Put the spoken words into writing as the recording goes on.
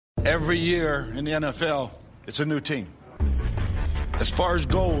Every year in the NFL, it's a new team. As far as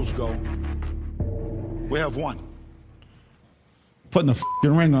goals go, we have one. Putting a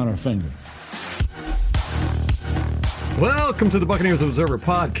f***ing ring on our finger. Welcome to the Buccaneers Observer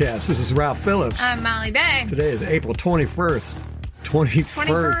Podcast. This is Ralph Phillips. I'm Molly Bay. Today is April 21st,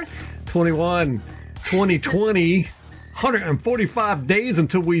 21, 2020. 145 days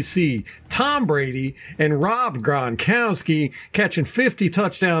until we see Tom Brady and Rob Gronkowski catching 50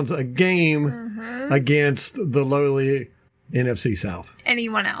 touchdowns a game against the lowly NFC South.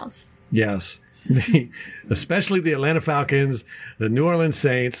 Anyone else? Yes. Especially the Atlanta Falcons, the New Orleans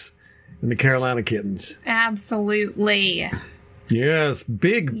Saints, and the Carolina Kittens. Absolutely. Yes,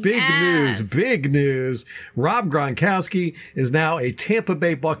 big news. Rob Gronkowski is now a Tampa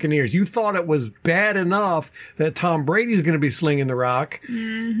Bay Buccaneers. You thought it was bad enough that Tom Brady's going to be slinging the rock.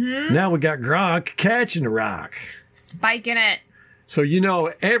 Mm-hmm. Now we got Gronk catching the rock. Spiking it. So,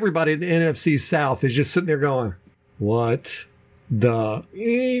 everybody in the NFC South is just sitting there going, what the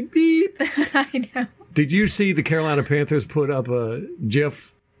beep? I know. Did you see the Carolina Panthers put up a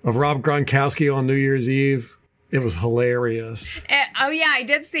GIF of Rob Gronkowski on New Year's Eve? It was hilarious. I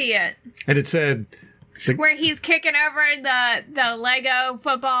did see it. And it said... where he's kicking over the Lego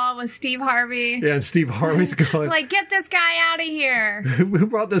football with Steve Harvey. Yeah, and Steve Harvey's going... like, get this guy out of here. Who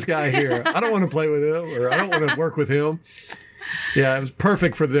brought this guy here? I don't want to play with him, or I don't want to work with him. Yeah, it was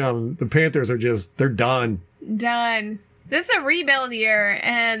perfect for them. The Panthers are they're done. Done. This is a rebuild year,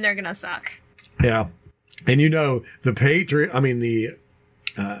 and they're going to suck. Yeah. And the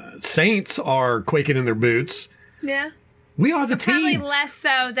Saints are quaking in their boots. Yeah. We are the team. Probably less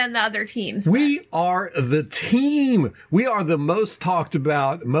so than the other teams. We are the team. We are the most talked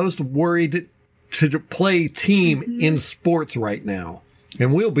about, most worried to play team in sports right now.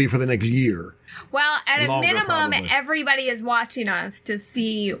 And will be for the next year. Well, at Longer, a minimum, probably. Everybody is watching us to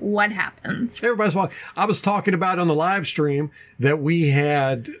see what happens. Everybody's watching. I was talking about on the live stream that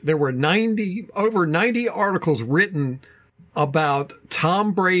there were over 90 articles written about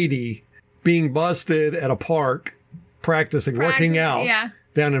Tom Brady being busted at a park practicing, working out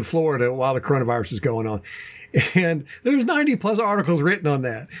down in Florida while the coronavirus is going on. And there's 90 plus articles written on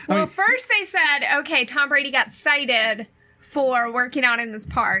that. Well, first they said, okay, Tom Brady got cited for working out in this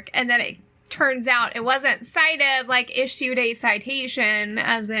park. And then it turns out it wasn't cited, like issued a citation,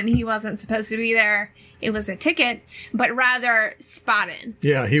 as in he wasn't supposed to be there. It was a ticket, but rather spotted.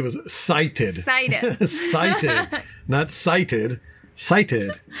 Yeah, he was cited. Cited. Cited. Not cited.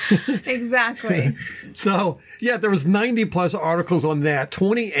 Cited. Exactly. So, yeah, there was 90 plus articles on that.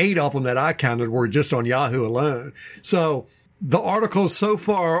 28 of them that I counted were just on Yahoo alone. So the articles so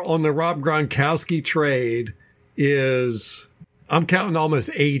far on the Rob Gronkowski trade I'm counting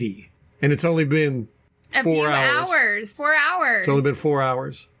almost 80. And it's only been 4 hours. 4 hours. It's only been 4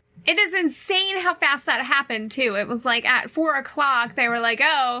 hours. It is insane how fast that happened, too. It was like at 4 o'clock, they were like,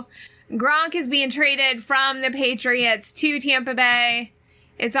 oh, Gronk is being traded from the Patriots to Tampa Bay.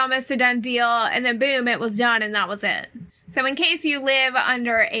 It's almost a done deal. And then boom, it was done and that was it. So in case you live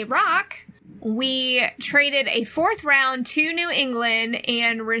under a rock, we traded a 4th round to New England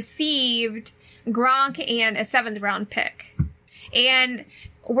and received Gronk and a 7th round pick. And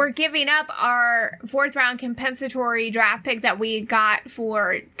we're giving up our 4th round compensatory draft pick that we got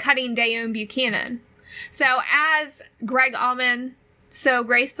for cutting Dayon Buchanan. So as Greg Allman so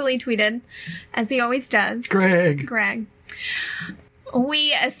gracefully tweeted, as he always does. Greg.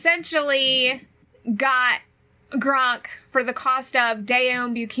 We essentially got Gronk for the cost of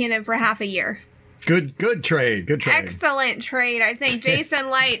Dayon Buchanan for half a year. Good trade. Good trade. Excellent trade. I think Jason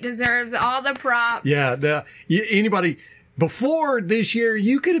Light deserves all the props. Yeah. Anybody before this year,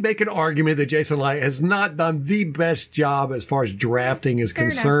 you could make an argument that Jason Light has not done the best job as far as drafting is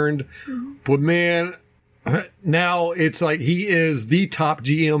concerned. Mm-hmm. But man, now it's like he is the top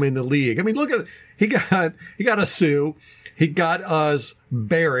GM in the league. I mean, look at he got us Sue, he got us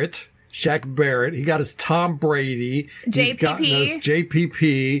Barrett, Shaq Barrett, he got us Tom Brady, he's gotten us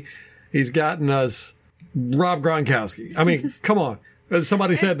JPP, he's gotten us Rob Gronkowski. I mean, come on. As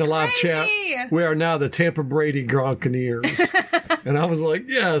somebody said in the live chat, we are now the Tampa Brady Gronkaneers. And I was like,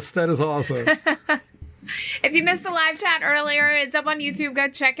 yes, that is awesome. If you missed the live chat earlier, it's up on YouTube. Go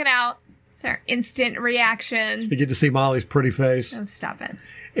check it out. It's our instant reaction. You get to see Molly's pretty face. Oh, stop it.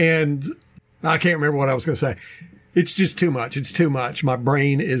 And I can't remember what I was going to say. It's just too much. It's too much. My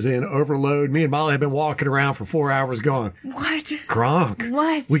brain is in overload. Me and Molly have been walking around for 4 hours going, what? Gronk.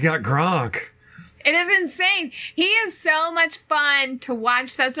 What? We got Gronk. It is insane. He is so much fun to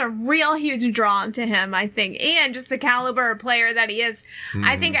watch. That's a real huge draw to him, I think. And just the caliber of player that he is.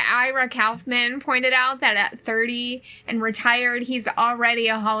 I think Ira Kaufman pointed out that at 30 and retired, he's already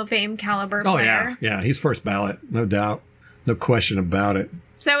a Hall of Fame caliber player. Yeah, he's first ballot, no doubt. No question about it.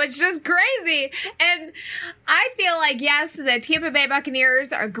 So it's just crazy. And I feel like, yes, the Tampa Bay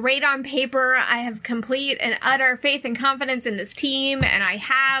Buccaneers are great on paper. I have complete and utter faith and confidence in this team, and I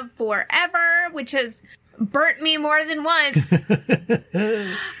have forever, which has burnt me more than once.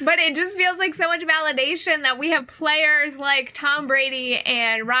 But it just feels like so much validation that we have players like Tom Brady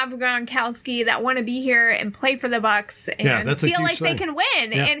and Rob Gronkowski that want to be here and play for the Bucs and feel like they can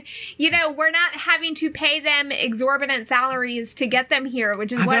win. Yeah. And, we're not having to pay them exorbitant salaries to get them here,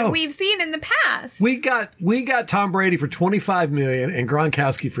 which is what we've seen in the past. We got Tom Brady for $25 million and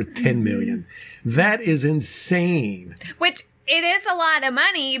Gronkowski for $10 million. That is insane. Which it is a lot of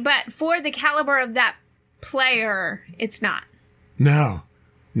money, but for the caliber of that player, it's not. No.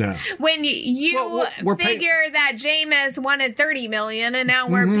 When you figure that Jameis wanted $30 million and now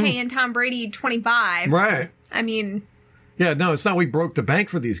we're paying Tom Brady $25. Right. I mean, yeah, no, it's not we broke the bank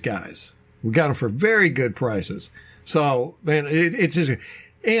for these guys. We got them for very good prices. So, man, it's just,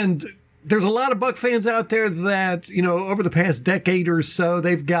 and there's a lot of Buck fans out there that, over the past decade or so,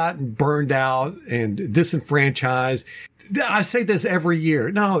 they've gotten burned out and disenfranchised. I say this every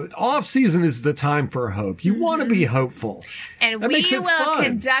year. No, off season is the time for hope. You want to be hopeful. And we will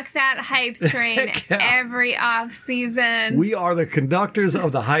conduct that hype train every off season. We are the conductors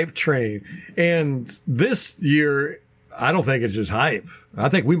of the hype train. And this year, I don't think it's just hype. I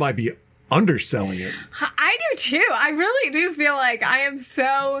think we might be underselling it. I do too. I really do feel like I am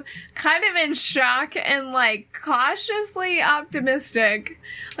so kind of in shock and cautiously optimistic.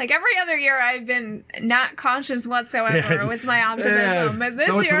 Every other year I've been not cautious whatsoever with my optimism. But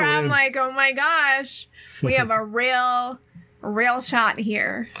this year I'm like, oh my gosh, we have a real shot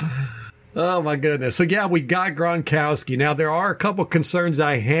here. Oh my goodness. So yeah, we got Gronkowski. Now there are a couple concerns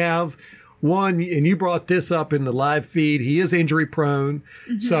I have. One, and you brought this up in the live feed, he is injury prone.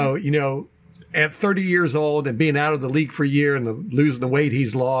 So, at 30 years old and being out of the league for a year and losing the weight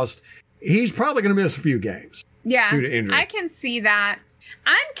he's lost, he's probably going to miss a few games. Yeah, due to injury. I can see that.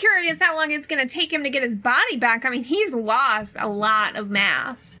 I'm curious how long it's going to take him to get his body back. I mean, he's lost a lot of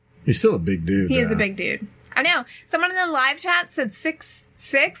mass. He's still a big dude. He is a big dude. I know. Someone in the live chat said 6'6"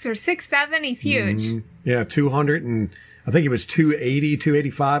 or 6'7". He's huge. Yeah, 200 and... I think he was 280,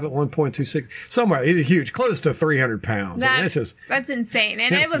 285 at 1.26. Somewhere. He's huge, close to 300 pounds. That's insane.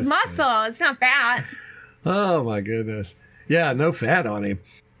 And it was muscle. It's not fat. Oh, my goodness. Yeah, no fat on him.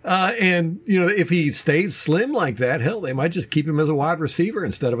 And, if he stays slim like that, hell, they might just keep him as a wide receiver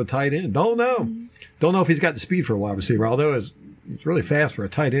instead of a tight end. Don't know. Don't know if he's got the speed for a wide receiver, although it's really fast for a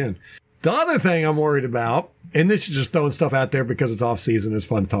tight end. The other thing I'm worried about, and this is just throwing stuff out there because it's off season, it's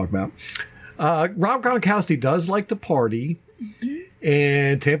fun to talk about. Rob Gronkowski does like to party,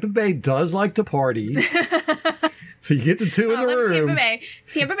 and Tampa Bay does like to party. So you get the two in the room.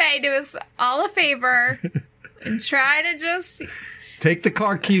 Tampa Bay, do us all a favor and try to just... Take the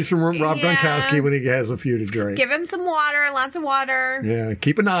car keys from Rob Gronkowski when he has a few to drink. Give him some water, lots of water. Yeah,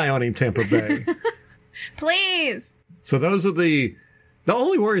 keep an eye on him, Tampa Bay. Please. So those are the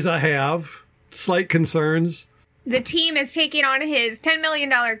only worries I have, slight concerns. The team is taking on his $10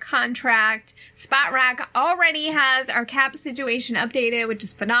 million contract. Spot Rack already has our cap situation updated, which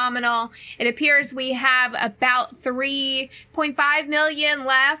is phenomenal. It appears we have about $3.5 million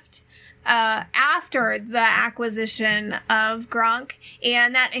left after the acquisition of Gronk,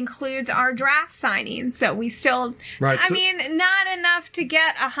 and that includes our draft signing. So we still, not enough to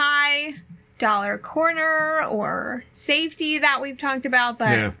get a high dollar corner or safety that we've talked about,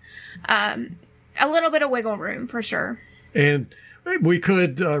 but a little bit of wiggle room for sure. And we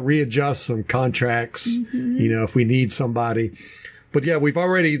could readjust some contracts, if we need somebody. But yeah, we've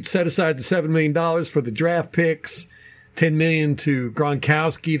already set aside the $7 million for the draft picks, $10 million to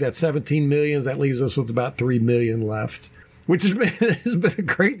Gronkowski. That's $17 million. That leaves us with about $3 million left, which has been a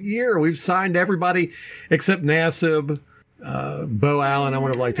great year. We've signed everybody except Nassib. Bo Allen, I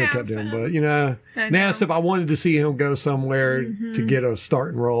would have liked to have kept him, but Nassib, I wanted to see him go somewhere to get a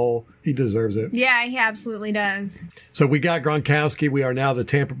starting role. He deserves it. Yeah, he absolutely does. So we got Gronkowski. We are now the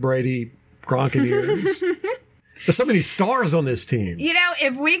Tampa Brady Gronkaneers. There's so many stars on this team.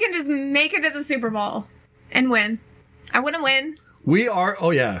 If we can just make it to the Super Bowl and win, I want to win. We are. Oh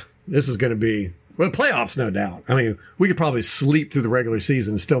yeah, this is going to be playoffs, no doubt. I mean, we could probably sleep through the regular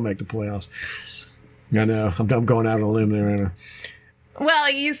season and still make the playoffs. I know. I'm going out on a limb there, Anna. Well,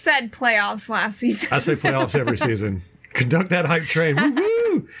 you said playoffs last season. I say playoffs every season. Conduct that hype train.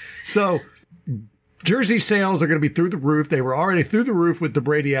 Woo-hoo! So, jersey sales are going to be through the roof. They were already through the roof with the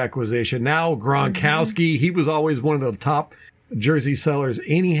Brady acquisition. Now Gronkowski, he was always one of the top jersey sellers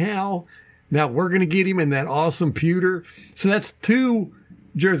anyhow. Now we're going to get him in that awesome pewter. So that's 2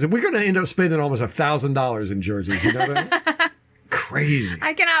 jerseys. We're going to end up spending almost $1,000 in jerseys. You know that? Crazy.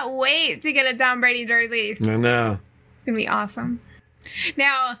 I cannot wait to get a Tom Brady jersey. I know. It's going to be awesome.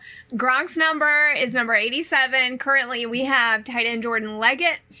 Now, Gronk's number is number 87. Currently, we have tight end Jordan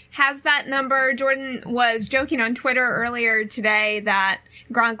Leggett has that number. Jordan was joking on Twitter earlier today that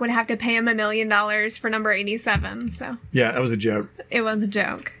Gronk would have to pay him $1 million for number 87. So yeah, that was a joke. It was a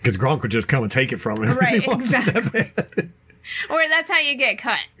joke. Because Gronk would just come and take it from him. Right, exactly. Or that's how you get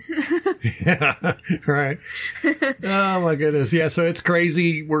cut. Yeah, right. Oh, my goodness. Yeah, so it's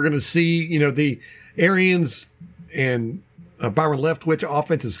crazy. We're going to see, the Arians and Byron Leftwich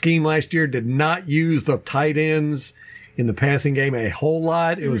offensive scheme last year did not use the tight ends in the passing game a whole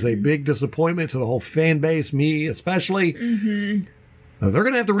lot. It was a big disappointment to the whole fan base, me especially. Mm-hmm. They're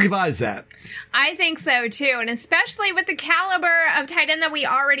going to have to revise that. I think so, too. And especially with the caliber of tight end that we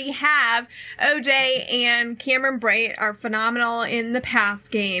already have, OJ and Cameron Brate are phenomenal in the pass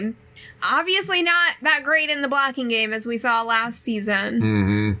game. Obviously not that great in the blocking game as we saw last season.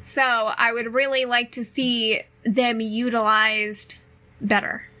 Mm-hmm. So I would really like to see them utilized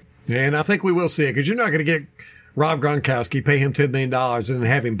better. And I think we will see it because you're not going to get Rob Gronkowski, pay him $10 million and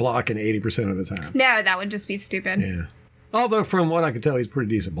have him blocking 80% of the time. No, that would just be stupid. Yeah. Although from what I can tell, he's pretty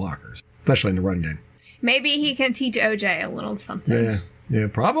decent blockers, especially in the run game. Maybe he can teach OJ a little something. Yeah,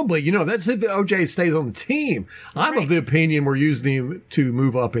 probably. That's if the OJ stays on the team. I'm of the opinion we're using him to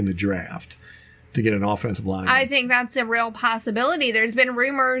move up in the draft to get an offensive line. I think that's a real possibility. There's been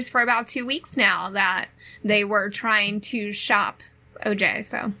rumors for about 2 weeks now that they were trying to shop OJ.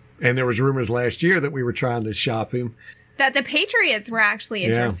 So, and there was rumors last year that we were trying to shop him. That the Patriots were actually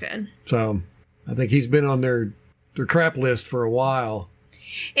interested. So I think he's been on their crap list for a while.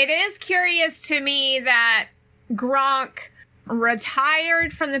 It is curious to me that Gronk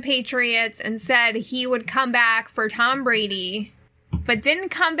retired from the Patriots and said he would come back for Tom Brady, but didn't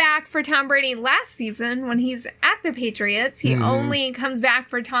come back for Tom Brady last season when he's at the Patriots. He only comes back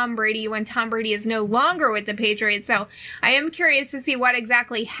for Tom Brady when Tom Brady is no longer with the Patriots. So I am curious to see what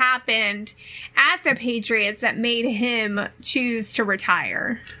exactly happened at the Patriots that made him choose to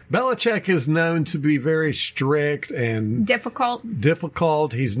retire. Belichick is known to be very strict and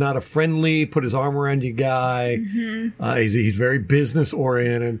difficult. He's not a friendly, put his arm around you guy. Mm-hmm. He's very business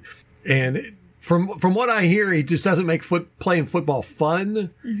oriented. And from what I hear, he just doesn't make playing football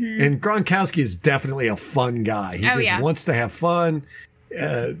fun. Mm-hmm. And Gronkowski is definitely a fun guy. He wants to have fun.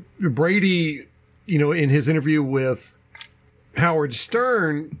 Brady, in his interview with Howard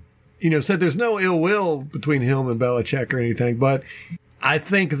Stern, said there's no ill will between him and Belichick or anything, but I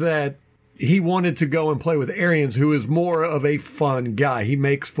think that he wanted to go and play with Arians, who is more of a fun guy. He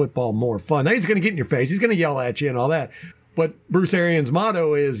makes football more fun. Now, he's going to get in your face. He's going to yell at you and all that. But Bruce Arians'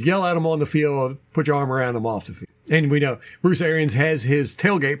 motto is yell at him on the field, put your arm around him off the field. And we know Bruce Arians has his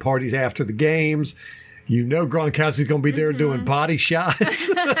tailgate parties after the games. Gronkowski's going to be there doing body shots.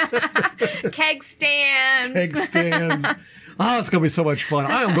 Keg stands. Oh, it's going to be so much fun.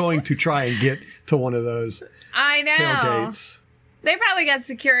 I am going to try and get to one of those tailgates. They probably got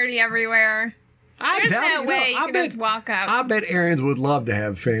security everywhere. There's no way you can just walk up. I bet Arians would love to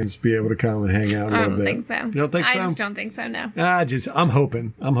have fans be able to come and hang out a little bit. I don't think so. You don't think so? I just don't think so, no. I'm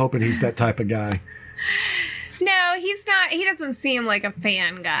hoping he's that type of guy. No, he's not. He doesn't seem like a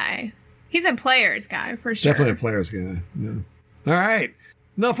fan guy. He's a player's guy, for sure. Definitely a player's guy, yeah. All right.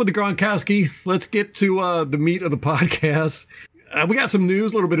 Enough with the Gronkowski. Let's get to the meat of the podcast. We got some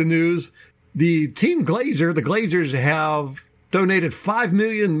news, a little bit of news. The Glazers have donated 5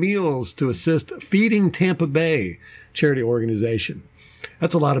 million meals to assist Feeding Tampa Bay charity organization.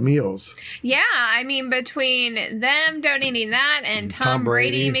 That's a lot of meals. Yeah, I mean, between them donating that and Tom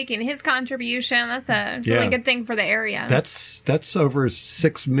Brady making his contribution, that's a really good thing for the area. That's over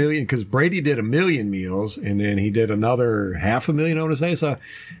 6 million, because Brady did 1 million meals, and then he did another 500,000, I want to say. So,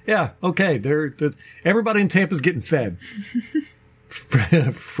 yeah, okay, everybody in Tampa's getting fed.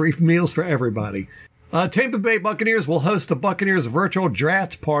 Free meals for everybody. Tampa Bay Buccaneers will host the Buccaneers virtual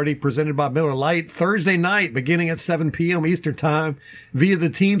draft party presented by Miller Lite Thursday night beginning at 7 p.m. Eastern Time via the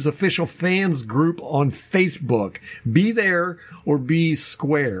team's official fans group on Facebook. Be there or be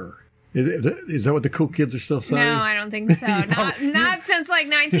square. Is that what the cool kids are still saying? No, I don't think so. Not since like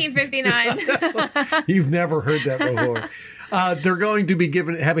 1959. You've never heard that before. They're going to be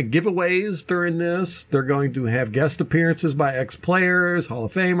having giveaways during this. They're going to have guest appearances by ex-players, Hall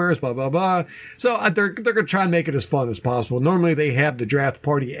of Famers, blah, blah, blah. So they're going to try and make it as fun as possible. Normally they have the draft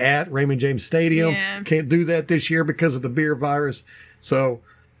party at Raymond James Stadium. Yeah. Can't do that this year because of the beer virus. So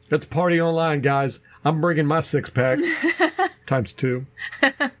let's party online, guys. I'm bringing my 6-pack times 2.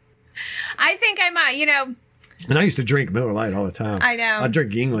 I think I might, And I used to drink Miller Lite all the time. I know. I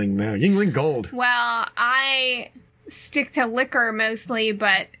drink Yingling now. Yingling Gold. Well, I stick to liquor mostly,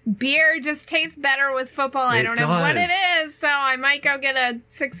 but beer just tastes better with football. I don't know what it is, so I might go get a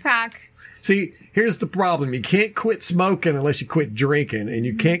 6-pack. See, here's the problem. You can't quit smoking unless you quit drinking, and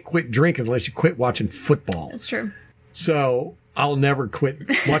you can't quit drinking unless you quit watching football. That's true. So I'll never quit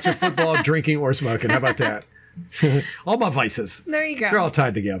watching football, drinking, or smoking. How about that? All my vices. There you go. They're all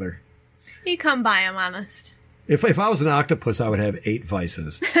tied together. You come by, I'm honest. If I was an octopus, I would have 8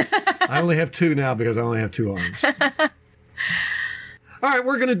 vices. I only have 2 now because I only have 2 arms. All right,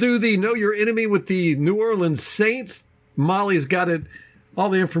 we're going to do the Know Your Enemy with the New Orleans Saints. Molly's got all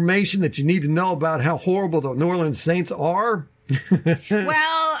the information that you need to know about how horrible the New Orleans Saints are.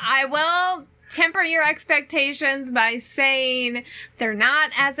 Well, I will temper your expectations by saying they're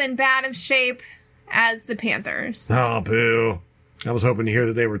not as in bad of shape as the Panthers. Oh, boo. I was hoping to hear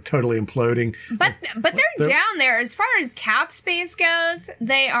that they were totally imploding. But they're down there. As far as cap space goes,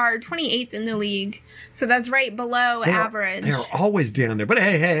 they are 28th in the league. So that's right below average. They're always down there. But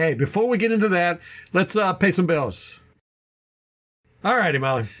hey, before we get into that, let's pay some bills. All righty,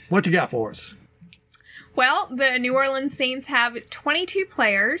 Molly. What you got for us? Well, the New Orleans Saints have 22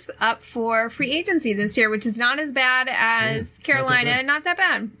 players up for free agency this year, which is not as bad as Carolina. Not that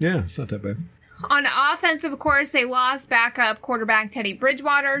bad. Yeah, it's not that bad. On offense, of course, they lost backup quarterback Teddy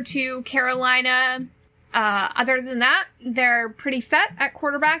Bridgewater to Carolina. Other than that, they're pretty set at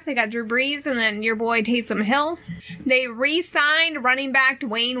quarterback. They got Drew Brees and then your boy Taysom Hill. They re-signed running back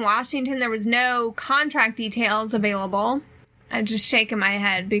Dwayne Washington. There was no contract details available. I'm just shaking my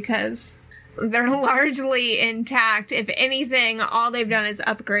head because they're largely intact. If anything, all they've done is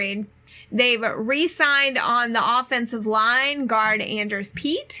upgrade. They've re-signed on the offensive line guard Andrews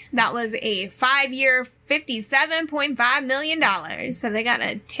Pete. That was a 5-year, $57.5 million. So they got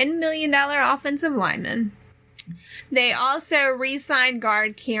a $10 million offensive lineman. They also re-signed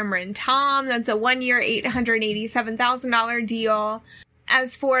guard Cameron Tom. That's a 1-year, $887,000 deal.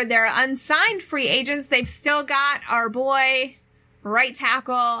 As for their unsigned free agents, they've still got our boy, right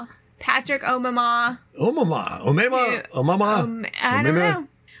tackle, Patrick Omamah. I don't know.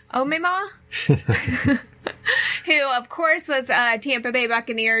 Omamah, who, of course, was a Tampa Bay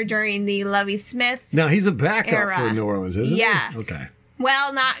Buccaneer during the Lovie Smith Now, he's a backup era. for New Orleans, isn't Yes. he? Okay.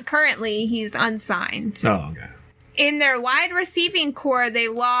 Well, not currently. He's unsigned. Oh, okay. In their wide receiving core, they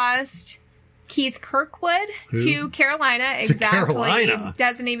lost Keith Kirkwood to Carolina. Exactly. Carolina?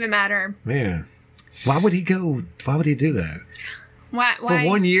 Doesn't even matter. Man. Why would he do that? Why? For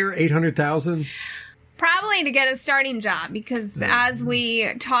 1 year, $800,000? Probably to get a starting job because as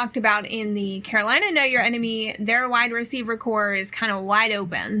we talked about in the Carolina Know Your Enemy, their wide receiver core is kind of wide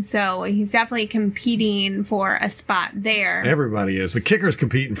open. So he's definitely competing for a spot there. Everybody is. The kicker's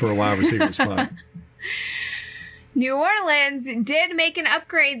competing for a wide receiver spot. New Orleans did make an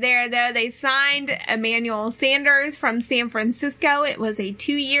upgrade there, though. They signed Emmanuel Sanders from San Francisco. It was a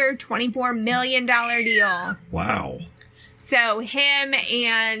 2-year, $24 million deal. Wow. So him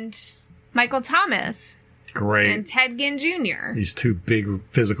and Michael Thomas. Great. And Ted Ginn Jr. These 2 big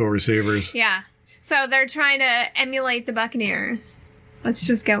physical receivers. Yeah. So they're trying to emulate the Buccaneers. Let's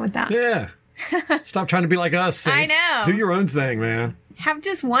just go with that. Yeah. Stop trying to be like us, Saints. I know. Do your own thing, man. Have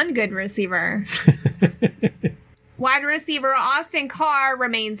just one good receiver. Wide receiver Austin Carr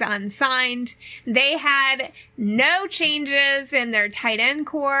remains unsigned. They had no changes in their tight end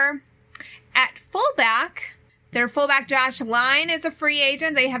core. At fullback, their fullback Josh Line is a free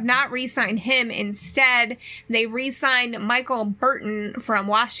agent. They have not re-signed him. Instead, they re-signed Michael Burton from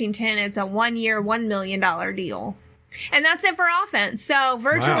Washington. It's a 1-year, $1 million deal. And that's it for offense. So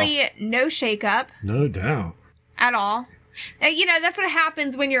virtually no shakeup. No doubt. At all. That's what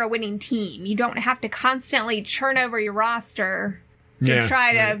happens when you're a winning team. You don't have to constantly churn over your roster to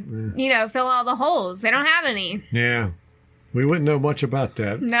try to, fill all the holes. They don't have any. Yeah. We wouldn't know much about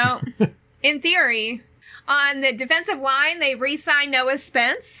that. No. In theory. On the defensive line, they re-signed Noah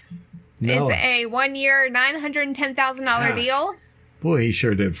Spence. No. It's a 1-year, $910,000 deal. Boy, he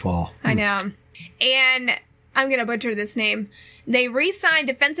sure did fall. I know. And I'm going to butcher this name. They re-signed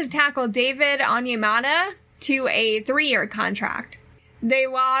defensive tackle David Onyemata to a 3-year contract. They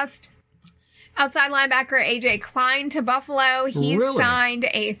lost Outside linebacker A.J. Klein to Buffalo. He signed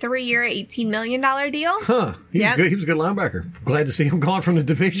a 3-year, $18 million deal. Huh. He was a good linebacker. Glad to see him gone from the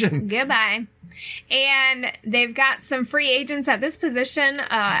division. Goodbye. And they've got some free agents at this position.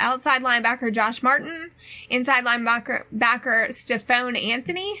 Outside linebacker Josh Martin. Inside linebacker Stephone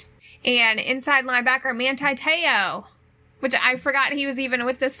Anthony. And inside linebacker Manti Te'o. Which I forgot he was even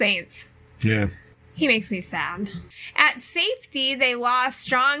with the Saints. Yeah. He makes me sad. At safety, they lost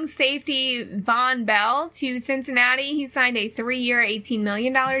strong safety Von Bell to Cincinnati. He signed a 3-year, $18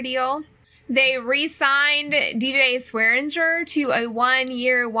 million deal. They re-signed DJ Swearinger to a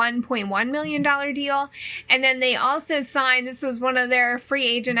 1-year, $1.1 million deal. And then they also signed, this was one of their free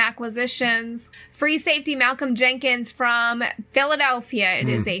agent acquisitions, free safety Malcolm Jenkins from Philadelphia. It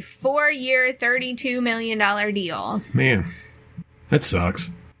is a 4-year, $32 million deal. Man, that sucks.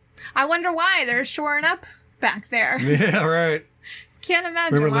 I wonder why they're shoring up back there. Yeah, right. Can't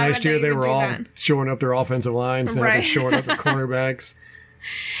imagine. Remember why last year they were all shoring up their offensive lines. Now they're shoring up their cornerbacks.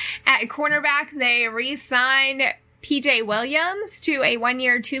 At cornerback, they re-signed P.J. Williams to a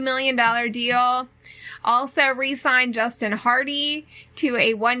 1-year, $2 million deal. Also re-signed Justin Hardy to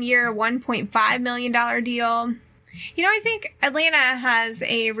a 1-year, $1.5 million deal. You know, I think Atlanta has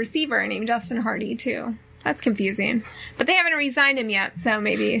a receiver named Justin Hardy, too. That's confusing. But they haven't re-signed him yet, so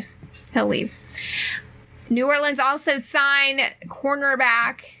maybe he'll leave. New Orleans also signed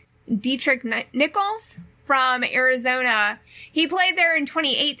cornerback Dietrich Nichols from Arizona. He played there in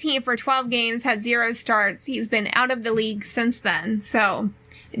 2018 for 12 games, had 0 starts. He's been out of the league since then, so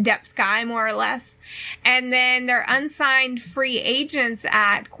depth guy, more or less. And then their unsigned free agents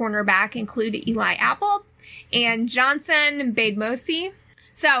at cornerback include Eli Apple and Johnson Bademosi.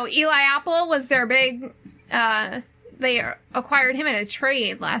 So Eli Apple was their big, they acquired him in a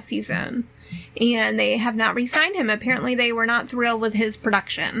trade last season, and they have not re-signed him. Apparently they were not thrilled with his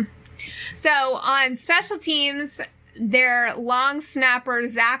production. So on special teams, their long snapper,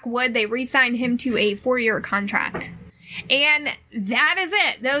 Zach Wood, they re-signed him to a 4-year contract. And that is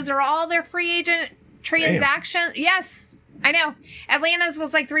it. Those are all their free agent transactions. Damn. Yes, I know. Atlanta's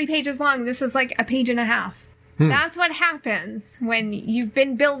was like 3 pages long. This is like a page and a half. That's what happens when you've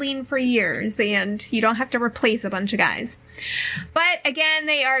been building for years and you don't have to replace a bunch of guys. But again,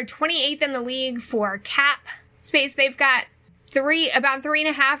 they are 28th in the league for cap space. They've got about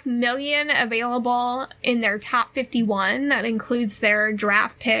 $3.5 million available in their top 51. That includes their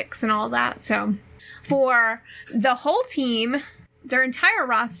draft picks and all that. So for the whole team, their entire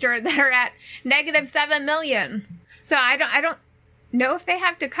roster, they're at negative $7 million. So I don't know if they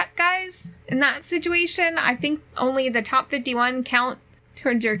have to cut guys in that situation. I think only the top 51 count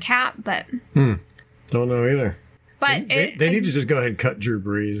towards your cap, but don't know either. But they need to just go ahead and cut Drew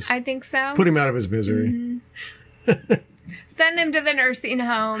Brees. I think so. Put him out of his misery. Mm-hmm. Send him to the nursing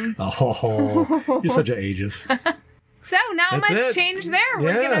home. Oh, you're such an ageist. So not much change there.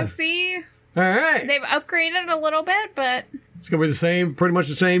 We're gonna see. All right. They've upgraded a little bit, but it's gonna be the same, pretty much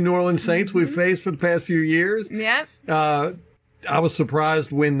the same New Orleans Saints we've faced for the past few years. Yep. I was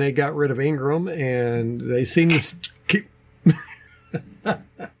surprised when they got rid of Ingram, and they seem to keep.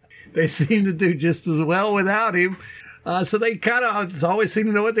 They seem to do just as well without him. So they kind of always seem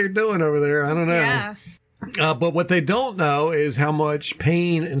to know what they're doing over there. I don't know. Yeah. But what they don't know is how much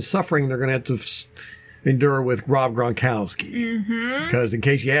pain and suffering they're going to have to endure with Rob Gronkowski. Mm-hmm. Because in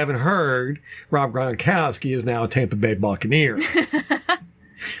case you haven't heard, Rob Gronkowski is now a Tampa Bay Buccaneer.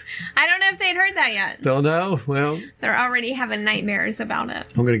 I don't know if they'd heard that yet. Don't know? Well, they're already having nightmares about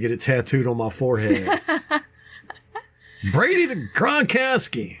it. I'm going to get it tattooed on my forehead. Brady to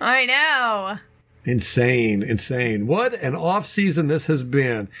Gronkowski. I know. Insane. What an off-season this has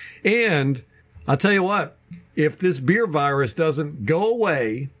been. And I'll tell you what, if this beer virus doesn't go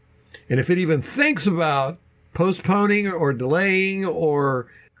away, and if it even thinks about postponing or delaying or,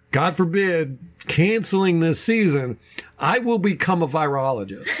 God forbid, canceling this season, I will become a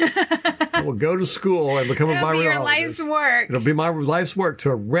virologist. I will go to school and become a virologist. It'll be your life's work. It'll be my life's work to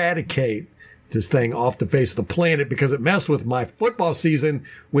eradicate this thing off the face of the planet because it messed with my football season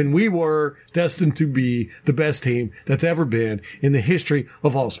when we were destined to be the best team that's ever been in the history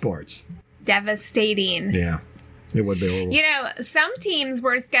of all sports. Devastating. Yeah, it would be horrible. You know, some teams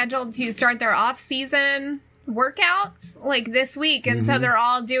were scheduled to start their off-season workouts like this week, and so they're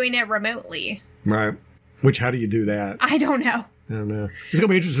all doing it remotely. Right. Which, how do you do that? I don't know. It's going to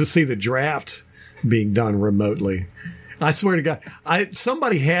be interesting to see the draft being done remotely. I swear to God,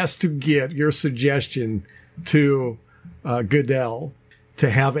 somebody has to get your suggestion to Goodell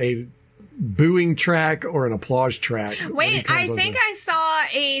to have a booing track or an applause track. Wait, I think I saw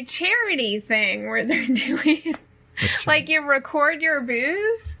a charity thing where they're doing like you record your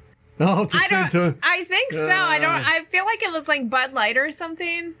boos Oh, to send to him. I think so. I feel like it was like Bud Light or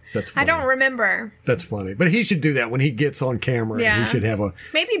something. That's funny. I don't remember. That's funny. But he should do that when he gets on camera. Yeah. He should have a...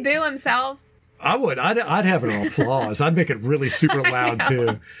 Maybe boo himself. I would. I'd have an applause. I'd make it really super loud,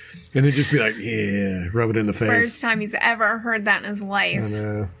 too. And then just be like, yeah, rub it in the face. First time he's ever heard that in his life. I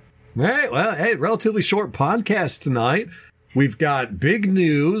know. All right. Well, hey, relatively short podcast tonight. We've got big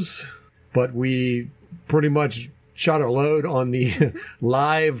news, but we pretty much shot our load on the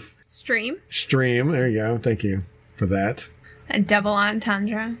live... Stream. There you go. Thank you for that. A double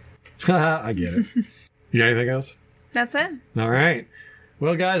entendre. I get it. You got anything else? That's it. All right.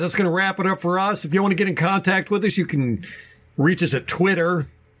 Well, guys, that's going to wrap it up for us. If you want to get in contact with us, you can reach us at Twitter.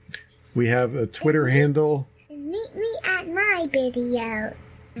 We have a Twitter handle. Meet me at my videos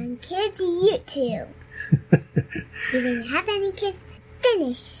on Kids YouTube. If you have any kids,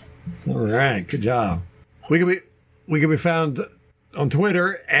 finish. All right. Good job. We can be found on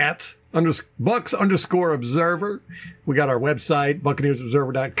Twitter at Bucks_Observer. We got our website,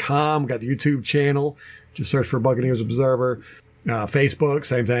 BuccaneersObserver.com. We got the YouTube channel. Just search for Buccaneers Observer. Facebook,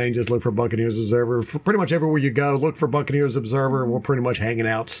 same thing. Just look for Buccaneers Observer. For pretty much everywhere you go, look for Buccaneers Observer. And we're pretty much hanging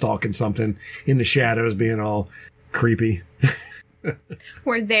out, stalking something in the shadows, being all creepy.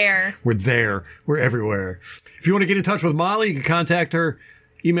 We're there. We're there. We're everywhere. If you want to get in touch with Molly, you can contact her.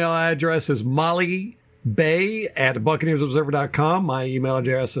 Email address is mollybay@buccaneersobserver.com. My email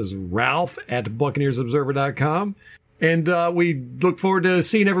address is ralph@buccaneersobserver.com. And we look forward to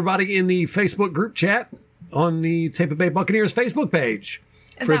seeing everybody in the Facebook group chat on the Tampa Bay Buccaneers Facebook page.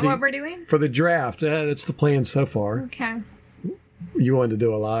 Is that what we're doing? For the draft. That's the plan so far. Okay. You wanted to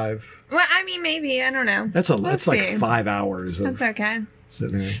do a live? Well, I mean, maybe. I don't know. That's like 5 hours. That's okay.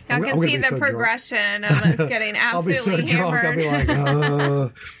 Sitting there. Y'all can see the progression of us getting absolutely I'll be so drunk. hammered. I'll be like,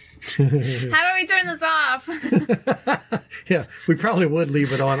 How do we turn this off? Yeah, we probably would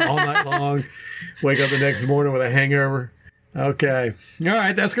leave it on all night long. Wake up the next morning with a hangover. Okay. All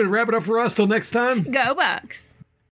right, that's going to wrap it up for us. Till next time. Go Bucks.